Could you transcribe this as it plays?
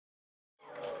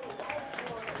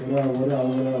What up?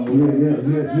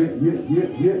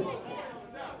 Yeah.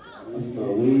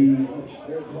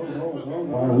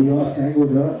 Alright, we all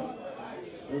tangled up.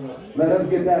 Let us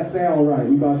get that sound right.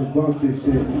 We about to bump this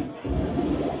shit.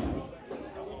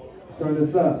 Turn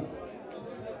this up.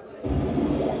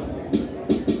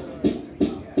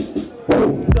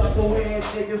 Knucklehead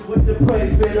niggas with the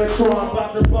place in the trunk,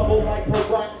 about to bubble like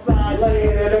peroxide,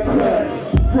 laying in a cut.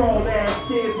 Grown ass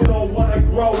kids who don't wanna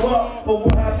grow up, but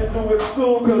we'll have to do it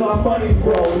soon cause our money's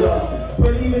rolled up.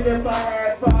 But even if I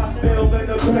had $5 mil in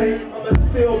the bank, I'ma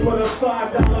still put a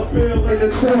 $5 bill in the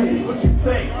tank. What you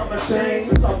think? I'm ashamed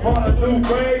since I bought a new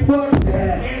ring? Fuck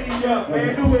that. Andy up,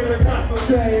 man, who in the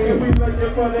costume? And we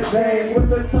looking for the days with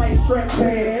the tight strap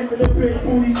pants and the big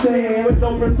booty stands with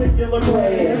no particular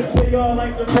plans. We all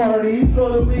like to party,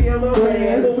 totally in the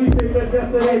bands. So we pick the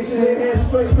destination and head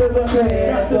straight to the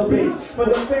sand. Got the beach for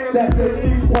the fam that's at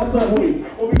least once a week.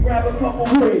 When we grab a couple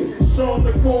drinks and show them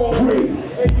the cool breeze.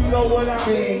 And you know what I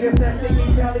mean, it's that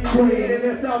sticky Cali green and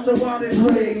it's out your wildest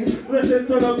dreams. Listen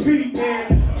to the beat,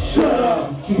 man. Shut up.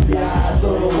 Just keep your eyes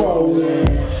on the road,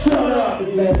 man. Shut up.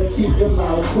 It's better keep your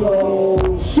mouth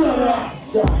closed. Shut up.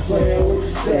 Stop playing with your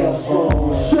cell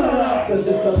phone. Shut up. Cause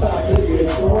it's about to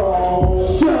get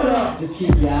thrown. Shut up. Just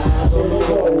keep your eyes on the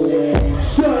road,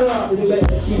 man. Shut up. It's best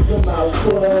to keep your mouth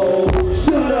closed.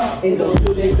 Shut up. And don't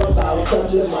you think about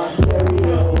touching my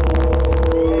stereo.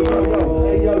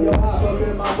 Hey yo, hop up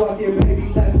in my bucket,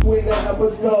 baby. Let's swing an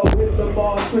episode with the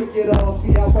ball, trick it off,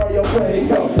 see how far your way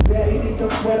go. Daddy need them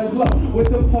sweaters low with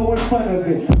the pole in front of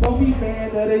it. Don't be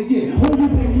man of the year. Who you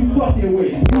think you fucking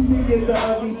with? You can get the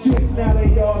ugly chicks, now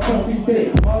they all country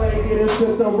thick. All they get is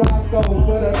just the Roscoe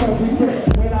for the country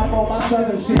trick. When I'm on my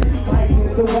southern shit, might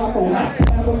hit the waffle house.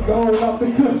 Have them going off the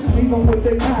cushion, leave them with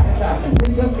their cotton out.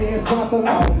 See them men drop them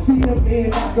out, see them men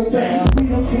knock them down. See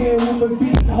them twin whoopers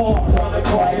beating hard on the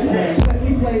quiet hand. Let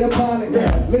me play the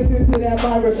polygram, listen to that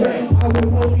vibraphone. I was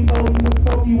holy, no, he was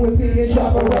funky, was singing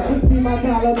chopper rap. See my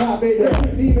collar pop it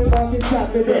there, even fucking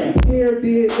chop it there. Hair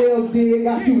did, nails did,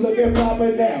 got you looking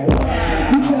proper now.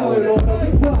 You tell it on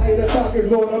them, fly the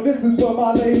talkers on them. This is for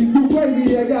my ladies too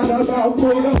crazy, I got a mouth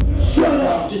for them. Shut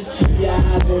up. Just keep your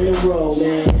eyes on the road,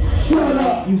 man. Shut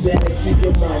up. You better keep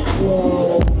your mouth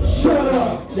closed. Shut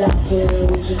up. Stop playing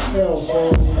with your cell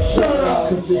phone. Shut up.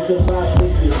 Cause it's about to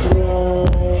get thrown.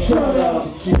 Shut up.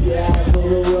 Just keep your eyes on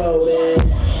the road, man.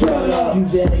 Shut up. You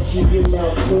better keep your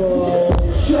mouth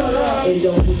closed. Shut up. And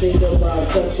don't you think about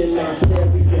touching my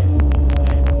stereo.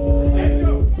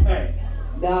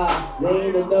 Nah, they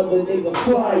ain't another nigga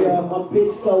flyer. My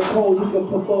bitch so cold, you can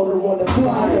promote her on the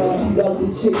flyer. These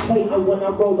ugly chicks hating when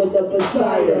I'm rolling up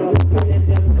beside her. Putting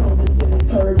them comments in the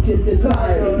curb, kiss the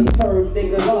tire. These herb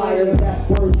niggas liars, that's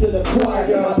word to the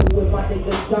choir. I'm with my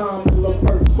niggas Dom,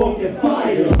 Levert, smoking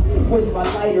fire. Where's my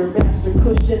lighter, master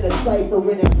cushion, the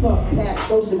cipher in that fuck past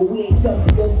motion, but we ain't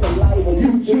something else for life.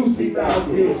 You juicy about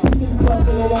this. Niggas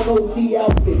clubbing on OT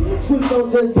outfits. Twins don't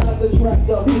just got the tracks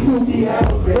up, we do the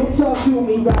outfit. Don't talk to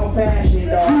me about fashion,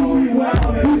 dog.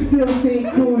 We still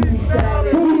think cozy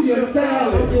stylish. Who's your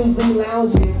stylist? Usually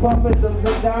lounging, bumping some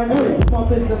Zandana,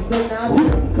 bumping some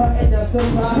Sinatra, cutting up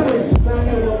some pasta,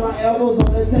 smacking with my elbows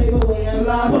on the table, weighing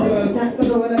lobster,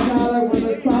 tackling with a collar when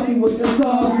it's poppy with the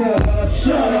salsa.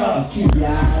 Shut up. Just keep your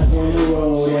eyes on the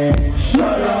road, and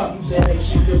shut up. You better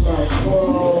keep your mouth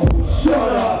closed.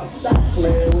 Shut up. Stop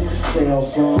playing with your cell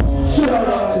phone. Shut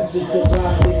up. Cause it's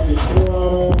about to get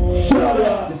thrown. Shut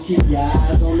up. Just keep your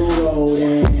eyes on the road,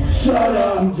 and shut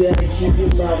up. You better keep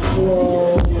your mouth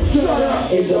closed. Shut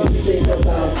up. And don't you think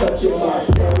about touching my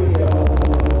stereo.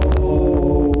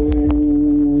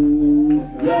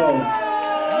 Yo,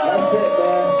 that's it,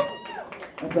 man.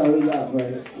 That's all we got, bro.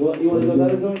 What, you want to do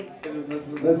another song?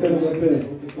 Let's hit it.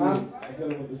 Huh? Let's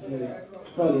hit it with the snake.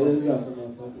 Fuck it, let's go.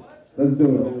 Let's do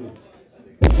it.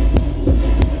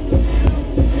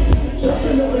 Just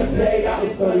another day out in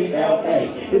sunny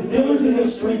LA. There's dealers in the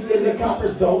streets and the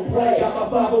coppers don't play. Got my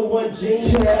 501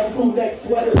 jeans, yeah, crew neck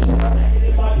sweaters. Packing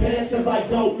in my pants cause I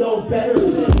don't know better.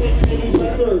 In any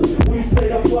weather, we stay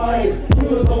the flyers.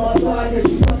 Killers on my side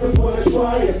cause you suckers wanna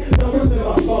try us. Numbers in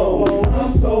my phone,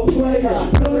 I'm so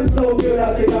player. Feeling so good,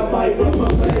 I think I might run for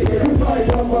mayor. I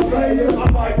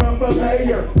might run for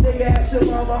mayor. Nigga ask your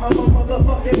mama, I'm a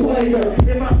motherfucking player.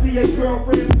 If I see a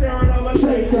girlfriend staring, I'ma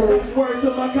take her. Word to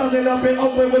my cousin up in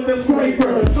Oakland with the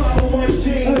scraper. 501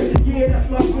 jeans, yeah, that's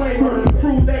my flavor.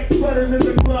 Crew neck sweaters in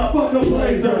the club, fuck a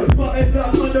blazer. Buttoned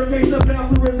up underneath the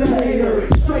bouncer is a hater.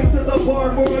 Straight to the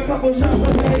bar for a couple shots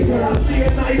of later. I see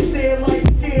a nice stand like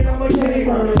skin, I'm a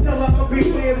gamer. Tell her I'll be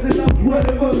fans and I'm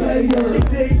running for mayor. She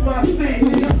digs my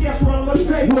steam, guess where I'ma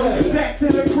take her. Back to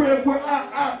the crib where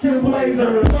I can blaze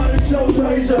her. Joe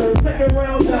Frazier,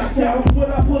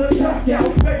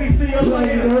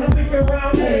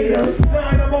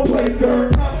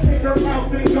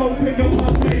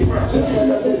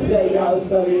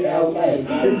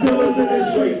 Dealers in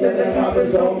the streets and the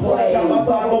coppers don't play. Got my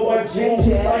 501 jeans,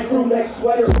 my crew neck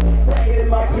sweater. Sagging in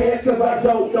my pants cause I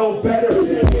don't know better.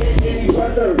 In any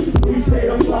weather, we stay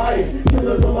the flyest.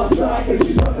 Killers on my side cause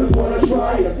you suckers wanna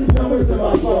try us. Numbers in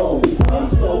my phone, I'm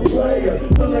so player.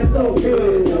 Feeling so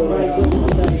good, you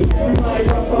might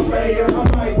run for mayor,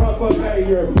 I might run for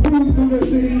mayor. Cruise through the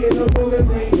city in a bullet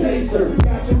named Chaser.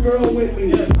 Got your girl with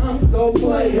me, I'm so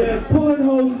player. Pulling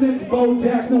hoes since Bo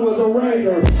Jackson was a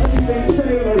Raider. Everything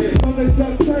Taylor, from the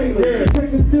Chuck Taylor.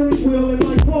 Take the steering wheel in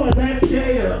my car, that's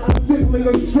gator. I'm simply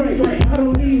go straight, I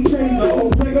don't need chaser.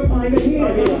 Drink a pint of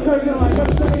here, cursing like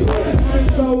a sailor. I'm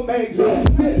so major,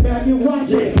 sit back and watch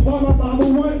it. While my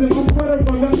Bible runs and my sweater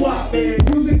from the swap, man.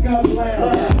 Music got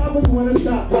loud, I was wanna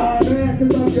stop. Man,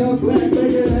 cause I'm young black,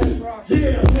 baby, that's rock.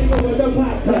 Yeah, nigga with the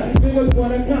pasta, niggas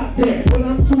wanna cop that. But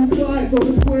I'm too fly, so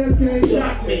the squares can't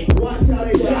shock me. Watch how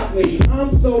they shock me,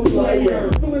 I'm so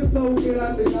player. Feeling so good,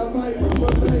 I think I might run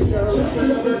a player. Just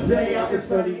another day out in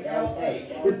sunny LA.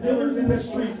 It's dealers in the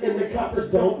streets and the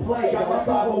coppers don't play. Got my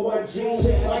 501 jeans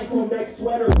and my crew neck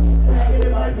sweater. Sagging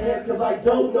in my pants cause I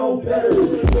don't know better.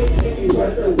 In any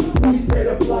weather, we stay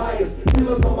the flyers.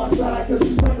 Dealers on my side cause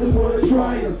you suckers wanna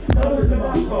try us. Numbers in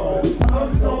my phone,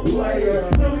 I'm so player.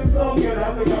 Feeling so good,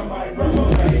 I think I might run for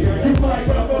mayor. You might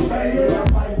run for mayor.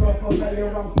 I might run for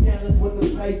mayor, I'm scandalous with the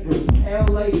papers.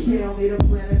 LA County, the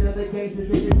planet of the games, as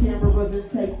if the camera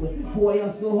wasn't taken. Boy,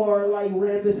 I'm so hard like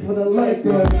Rabbits for the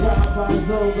Lakers. Drive by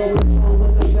zone, going on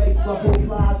with the bass, bubble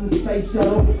flies the space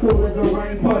shuttle. Cool as a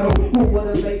rain puddle, who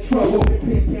wanna make trouble?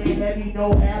 Pin can heavy,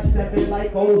 no half stepping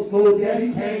like old school.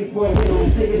 Daddy came for you,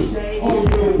 nigga shame on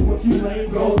you. What you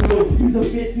ain't gon' do? You's a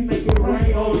bitch, you make it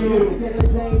rain on you. Then the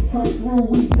days come through,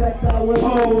 we decked out with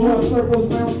hoes. Draw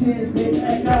circles round 10, bitch,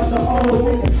 X out the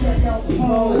hole. Nigga check out the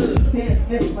pole. Stand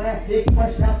stiff, plastic,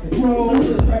 fresh out the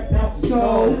road. Fresh out the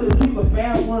stove. Keep a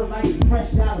bad one like you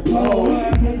fresh out of cold.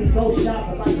 Take a go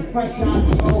shopping like you fresh out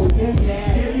of cold. Give me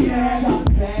that, shop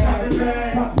the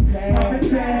bag, pop the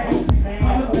tag,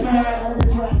 don't smash, on the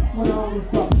tracks when I only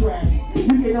talk trash.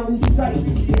 You get on these sites,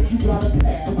 bitch, you gotta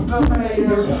pass.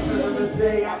 Just another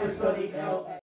day out in sunny